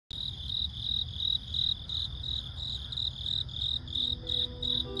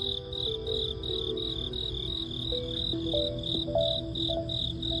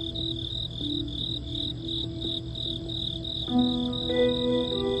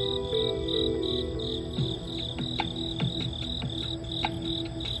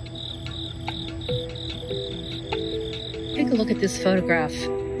look at this photograph.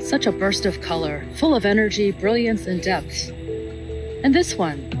 Such a burst of color, full of energy, brilliance, and depth. And this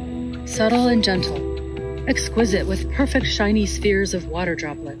one, subtle and gentle, exquisite with perfect shiny spheres of water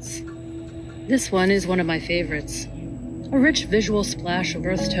droplets. This one is one of my favorites. A rich visual splash of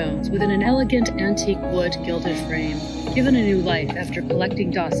earth tones within an elegant antique wood gilded frame, given a new life after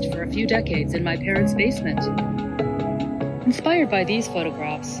collecting dust for a few decades in my parents' basement. Inspired by these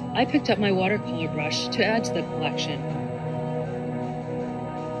photographs, I picked up my watercolor brush to add to the collection.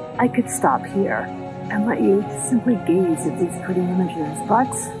 I could stop here and let you simply gaze at these pretty images, but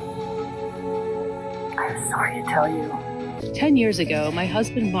I'm sorry to tell you. 10 years ago, my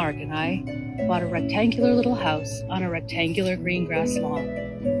husband Mark and I bought a rectangular little house on a rectangular green grass lawn.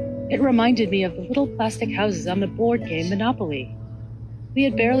 It reminded me of the little plastic houses on the board game Monopoly. We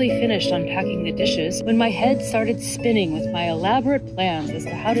had barely finished unpacking the dishes when my head started spinning with my elaborate plans as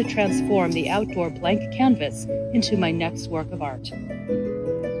to how to transform the outdoor blank canvas into my next work of art.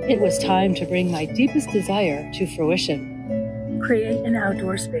 It was time to bring my deepest desire to fruition. Create an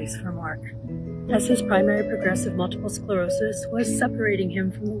outdoor space for Mark. As his primary progressive multiple sclerosis was separating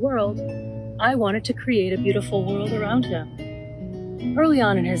him from the world, I wanted to create a beautiful world around him. Early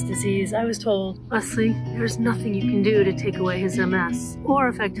on in his disease, I was told, "Leslie, there's nothing you can do to take away his MS or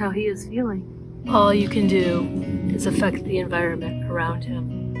affect how he is feeling. All you can do is affect the environment around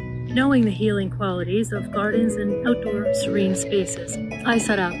him." Knowing the healing qualities of gardens and outdoor serene spaces, I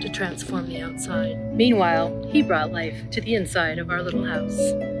set out to transform the outside. Meanwhile, he brought life to the inside of our little house.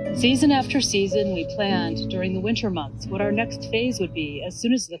 Season after season, we planned during the winter months what our next phase would be as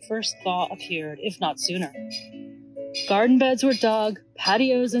soon as the first thaw appeared, if not sooner. Garden beds were dug,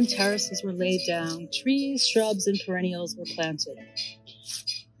 patios and terraces were laid down, trees, shrubs, and perennials were planted.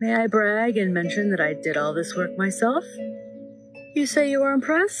 May I brag and mention that I did all this work myself? You say you are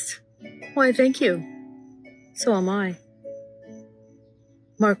impressed? Why, thank you. So am I.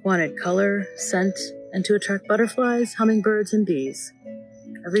 Mark wanted color, scent, and to attract butterflies, hummingbirds, and bees.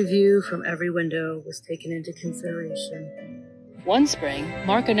 Every view from every window was taken into consideration. One spring,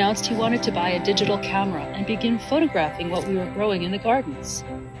 Mark announced he wanted to buy a digital camera and begin photographing what we were growing in the gardens.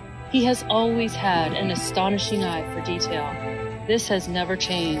 He has always had an astonishing eye for detail. This has never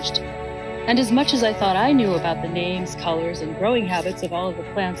changed. And as much as I thought I knew about the names, colors, and growing habits of all of the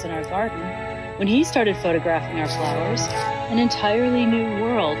plants in our garden, when he started photographing our flowers, an entirely new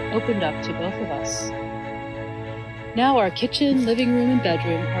world opened up to both of us. Now our kitchen, living room, and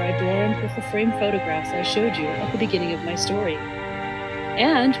bedroom are adorned with the framed photographs I showed you at the beginning of my story.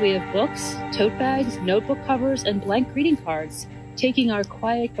 And we have books, tote bags, notebook covers, and blank greeting cards, taking our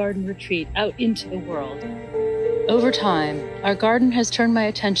quiet garden retreat out into the world. Over time, our garden has turned my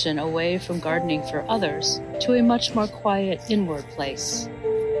attention away from gardening for others to a much more quiet inward place.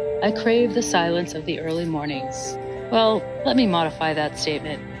 I crave the silence of the early mornings. Well, let me modify that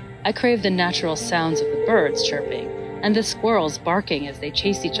statement. I crave the natural sounds of the birds chirping and the squirrels barking as they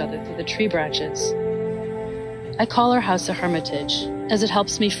chase each other through the tree branches. I call our house a hermitage, as it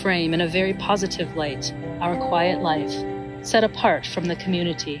helps me frame in a very positive light our quiet life, set apart from the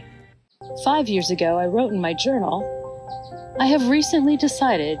community. 5 years ago, I wrote in my journal, "I have recently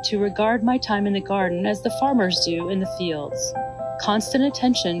decided to regard my time in the garden as the farmers do in the fields. Constant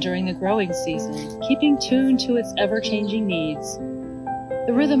attention during the growing season, keeping tuned to its ever-changing needs.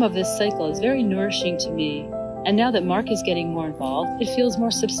 The rhythm of this cycle is very nourishing to me, and now that Mark is getting more involved, it feels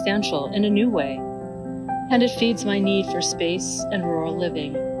more substantial in a new way. And it feeds my need for space and rural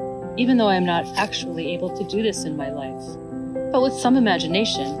living, even though I am not actually able to do this in my life. But with some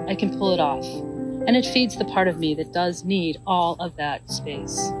imagination, I can pull it off, and it feeds the part of me that does need all of that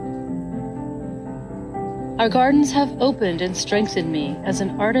space." Our gardens have opened and strengthened me as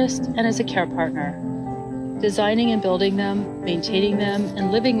an artist and as a care partner. Designing and building them, maintaining them,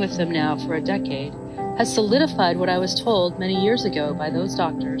 and living with them now for a decade has solidified what I was told many years ago by those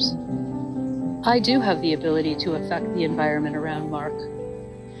doctors. I do have the ability to affect the environment around Mark.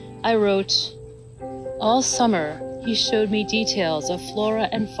 I wrote, "All summer, he showed me details of flora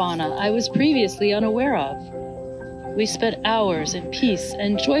and fauna I was previously unaware of. We spent hours in peace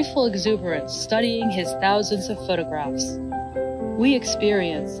and joyful exuberance studying his thousands of photographs. We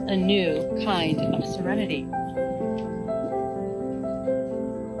experienced a new kind of serenity."